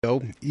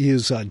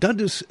Is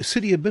Dundas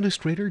City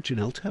Administrator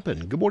Jenelle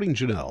Teppen. Good morning,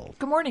 Jenelle.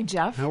 Good morning,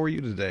 Jeff. How are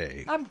you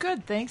today? I'm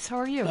good, thanks. How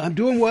are you? I'm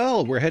doing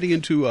well. We're heading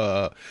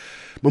into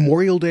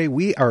Memorial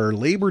Day our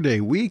Labor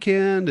Day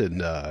weekend,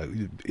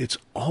 and it's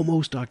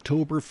almost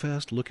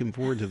Oktoberfest. Looking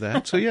forward to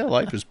that. So, yeah,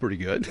 life is pretty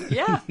good.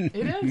 Yeah,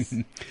 it is.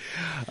 You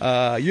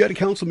had a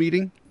council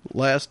meeting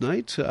last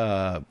night.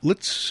 Why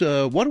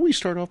don't we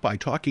start off by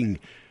talking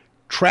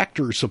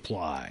Tractor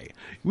Supply.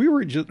 We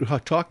were just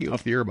talking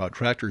off the air about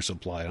Tractor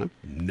Supply. I've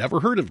never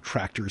heard of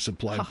Tractor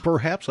Supply.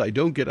 Perhaps I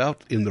don't get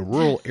out in the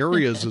rural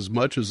areas as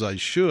much as I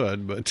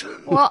should, but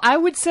well, I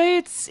would say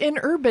it's in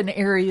urban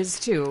areas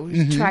too.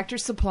 Mm-hmm. Tractor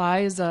Supply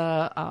is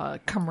a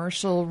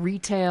commercial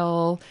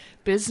retail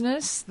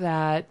business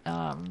that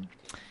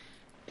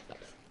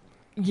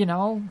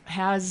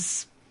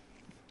has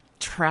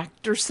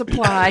Tractor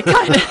Supply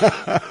kind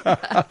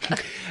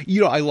of.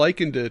 I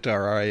likened it,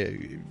 or I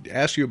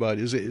asked you about,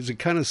 is it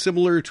kind of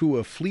similar to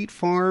a fleet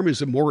farm?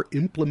 Is it more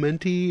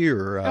implementy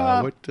or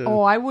what?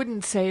 I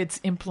wouldn't say it's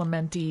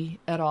implementy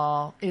at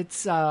all.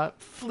 It's a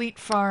fleet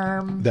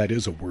farm. That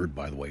is a word,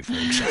 by the way,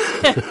 folks.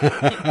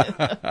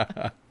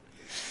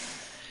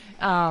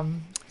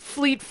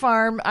 Fleet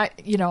farm,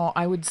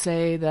 I would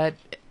say that,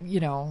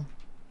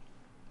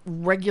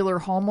 regular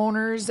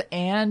homeowners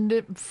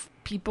and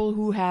people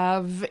who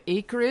have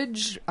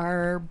acreage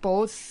are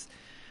both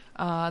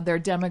their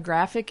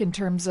demographic in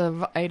terms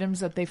of items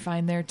that they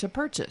find there to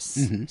purchase.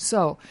 Mm-hmm.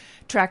 So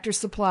Tractor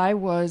Supply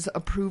was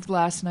approved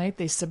last night.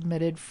 They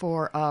submitted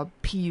for a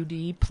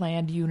PUD,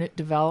 planned unit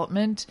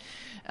development,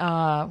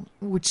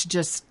 which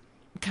just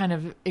kind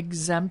of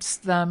exempts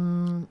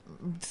them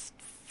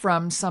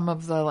from some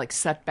of the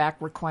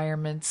setback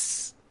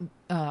requirements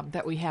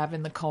that we have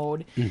in the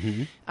code.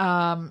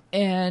 Mm-hmm.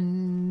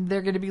 And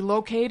they're going to be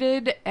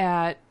located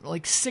at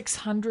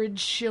 600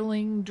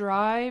 Schilling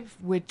Drive,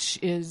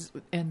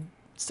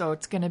 so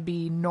it's going to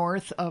be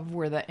north of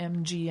where the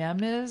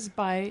MGM is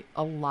by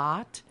a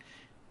lot.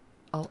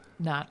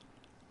 Not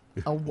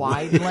a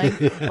wide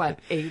length, but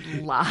a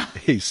lot.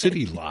 A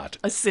city lot.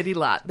 A city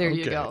lot. There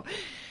you go.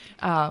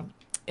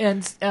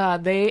 And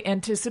they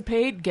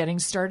anticipate getting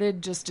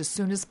started just as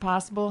soon as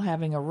possible,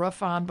 having a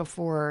roof on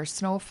before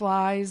snow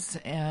flies,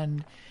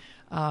 and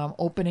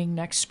opening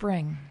next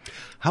spring.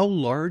 How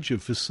large a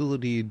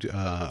facility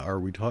are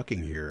we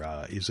talking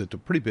here? Is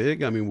it pretty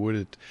big? I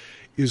mean,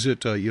 is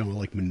it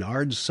like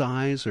Menard's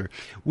size? Or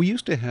we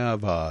used to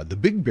have the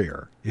Big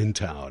Bear in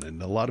town,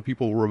 and a lot of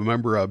people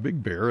remember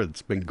Big Bear.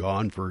 It's been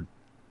gone for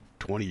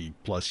 20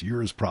 plus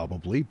years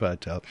probably,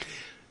 but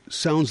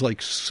sounds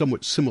like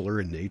somewhat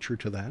similar in nature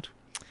to that.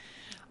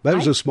 That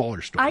was a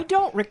smaller store. I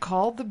don't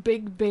recall the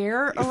Big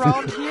Bear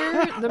around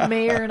here. The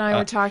mayor and I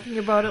were talking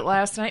about it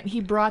last night, and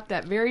he brought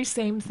that very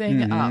same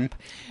thing up,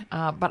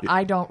 but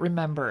I don't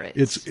remember it.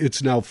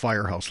 It's now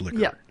Firehouse Liquor.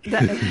 Yeah.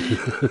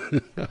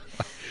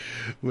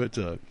 But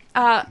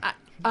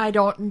I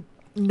don't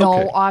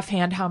know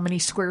offhand how many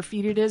square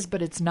feet it is,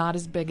 but it's not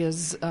as big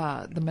as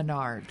the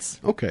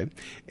Menards. Okay.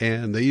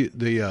 And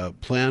they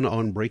plan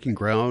on breaking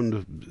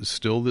ground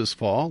still this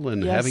fall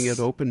and having it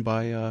open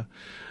by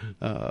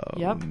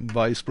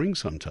spring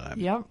sometime.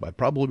 Yep.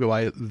 Probably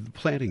by the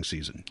planting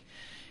season.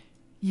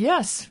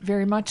 Yes,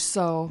 very much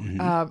so.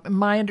 Mm-hmm.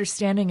 My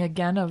understanding,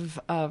 again, of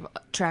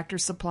Tractor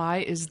Supply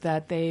is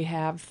that they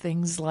have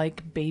things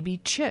like baby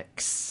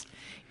chicks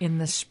in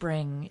the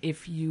spring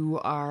if you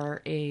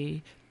are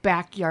a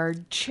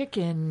backyard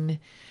chicken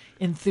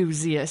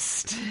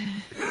enthusiast.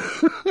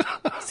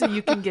 So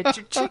you can get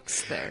your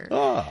chicks there.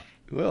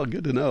 Well,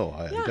 good to know.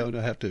 I don't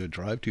have to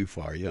drive too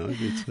far.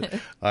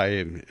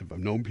 I've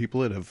known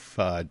people that have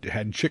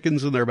had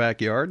chickens in their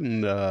backyard,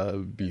 and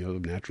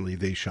naturally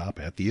they shop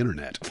at the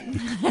internet.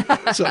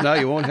 So now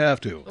you won't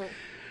have to.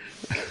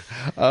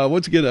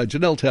 Once again,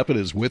 Jenelle Teppen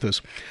is with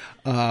us.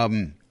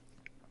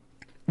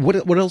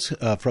 What else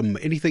from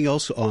anything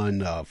else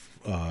on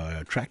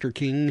Tractor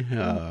King?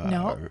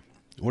 No.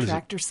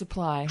 Tractor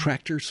Supply.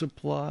 Tractor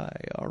Supply.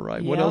 All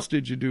right. Yep. What else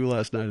did you do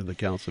last night at the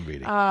council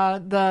meeting?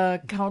 The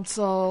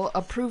council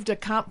approved a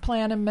comp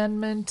plan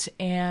amendment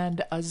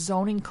and a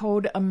zoning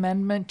code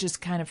amendment, just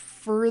kind of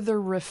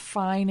further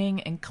refining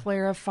and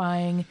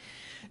clarifying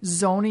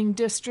zoning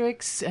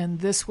districts. And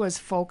this was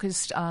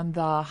focused on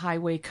the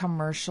highway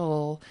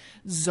commercial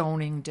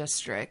zoning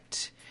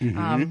district.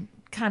 Mm-hmm.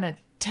 Kind of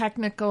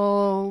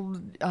technical,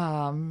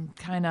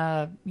 kind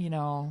of,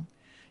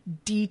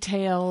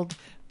 detailed,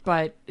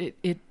 but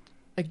it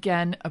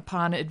again,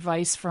 upon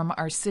advice from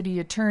our city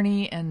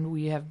attorney, and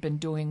we have been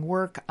doing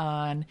work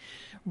on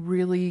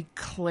really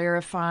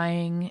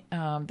clarifying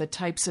the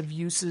types of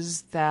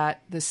uses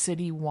that the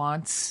city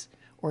wants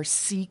or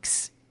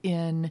seeks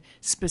in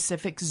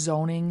specific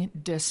zoning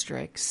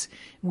districts.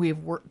 We've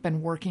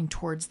been working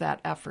towards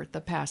that effort the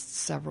past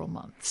several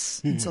months.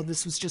 Mm-hmm. And so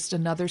this was just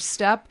another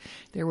step.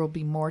 There will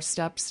be more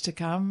steps to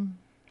come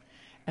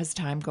as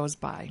time goes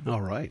by.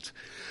 All right.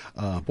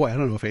 Boy, I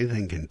don't know if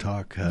anything can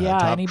top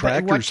anybody,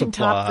 Tractor what can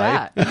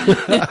Supply. top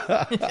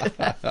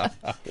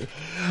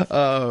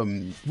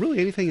that? Really,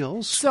 anything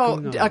else?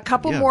 So a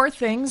couple more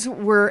things.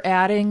 We're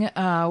adding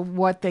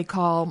what they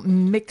call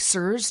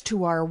mixers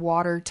to our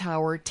water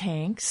tower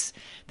tanks.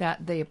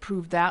 That they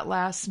approved that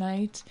last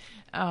night.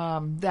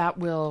 That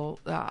will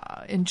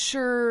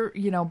ensure,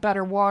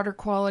 better water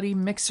quality.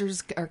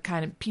 Mixers are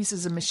kind of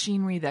pieces of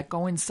machinery that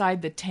go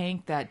inside the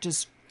tank that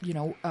just,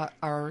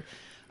 are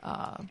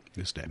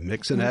just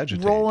mix and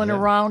agitate, rolling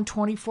around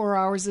 24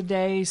 hours a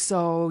day.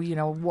 So,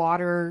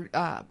 water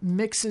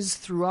mixes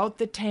throughout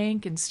the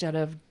tank instead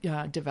of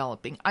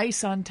developing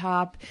ice on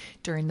top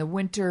during the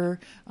winter.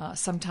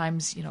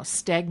 Sometimes,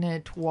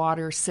 stagnant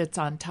water sits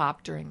on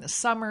top during the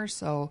summer.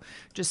 So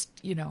just,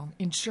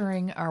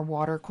 ensuring our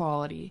water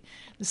quality.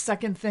 The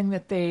second thing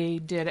that they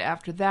did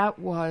after that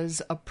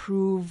was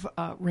approve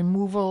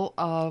removal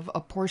of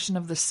a portion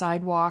of the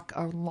sidewalk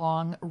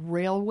along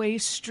Railway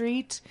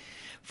Street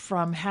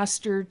from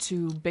Hester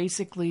to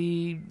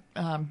basically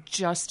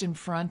just in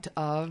front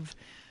of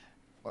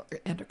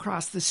and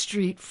across the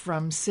street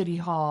from City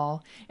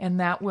Hall, and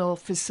that will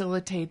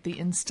facilitate the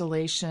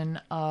installation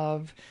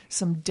of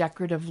some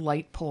decorative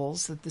light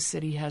poles that the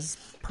city has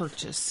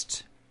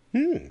purchased.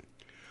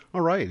 All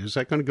right. Is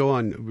that going to go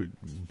on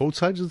both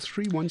sides of the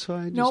street, one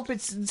side? Nope.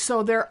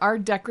 So there are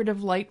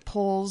decorative light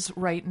poles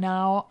right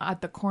now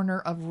at the corner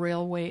of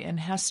Railway and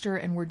Hester,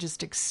 and we're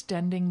just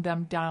extending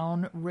them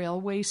down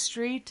Railway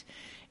Street.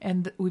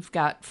 And we've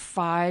got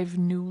 5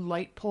 new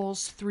light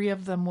poles. 3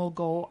 of them will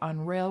go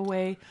on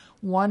Railway.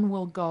 1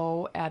 will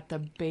go at the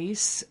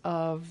base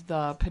of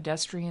the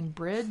pedestrian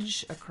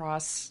bridge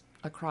across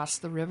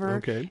the river.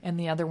 Okay. And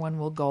the other one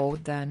will go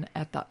then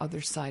at the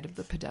other side of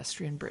the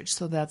pedestrian bridge.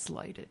 So that's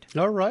lighted.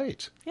 All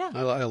right. Yeah.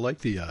 I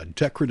like the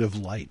decorative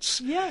lights.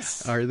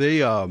 Yes. Are they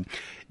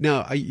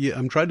now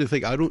I'm trying to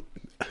think.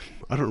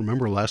 I don't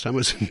remember last time I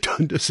was in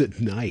Dundas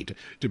at night,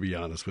 to be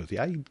honest with you.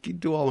 I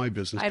do all my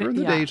business during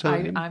the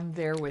daytime. I'm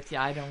there with you.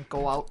 I don't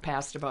go out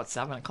past about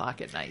 7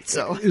 o'clock at night.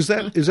 So is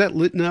that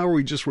lit now? Or are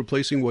we just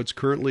replacing what's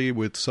currently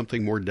with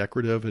something more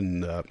decorative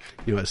and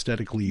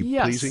aesthetically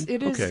pleasing? Yes,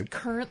 it is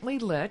currently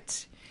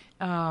lit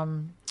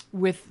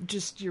with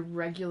just your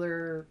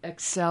regular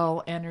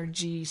Excel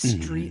Energy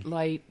street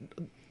light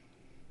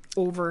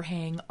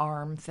overhang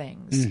arm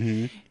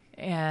things.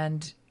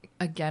 And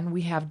again,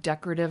 we have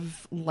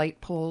decorative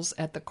light poles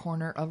at the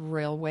corner of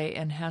Railway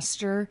and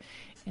Hester.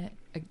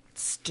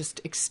 It's just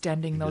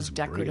extending those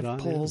decorative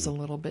poles a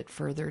little bit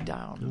further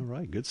down. All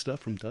right. Good stuff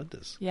from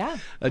Dundas. Yeah.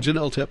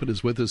 Janelle Teppen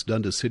is with us,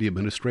 Dundas City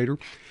Administrator.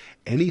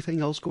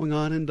 Anything else going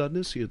on in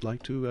Dundas you'd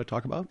like to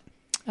talk about?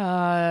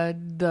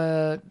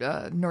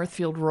 The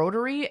Northfield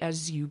Rotary,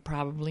 as you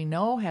probably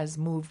know, has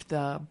moved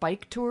the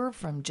bike tour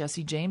from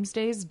Jesse James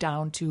Days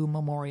down to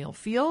Memorial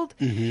Field.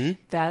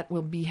 That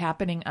will be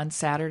happening on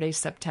Saturday,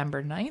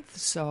 September 9th.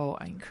 So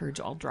I encourage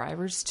all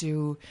drivers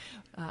to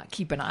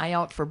keep an eye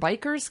out for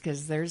bikers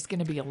because there's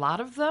going to be a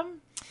lot of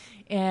them.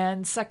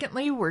 And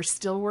secondly, we're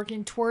still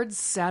working towards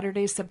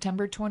Saturday,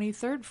 September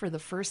 23rd for the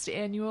first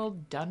annual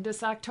Dundas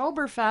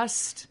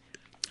Oktoberfest.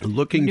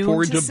 Looking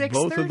forward to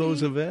both of 6:30.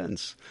 those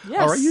events.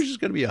 Yes. All right, you're just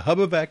going to be a hub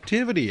of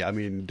activity. I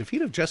mean,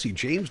 Defeat of Jesse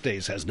James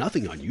Days has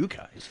nothing on you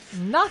guys.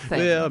 Nothing.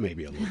 Well,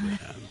 maybe a little bit,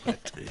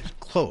 but it's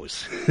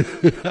close.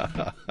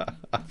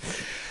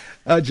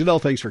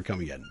 Janelle, thanks for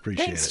coming in.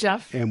 Appreciate it. Thanks,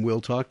 Jeff. And we'll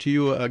talk to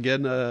you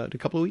again in a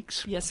couple of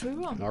weeks. Yes, we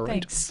will. All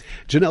right. Thanks.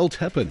 Janelle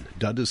Teppen,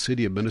 Dundas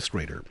City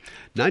Administrator,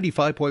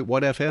 95.1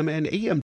 FM and AM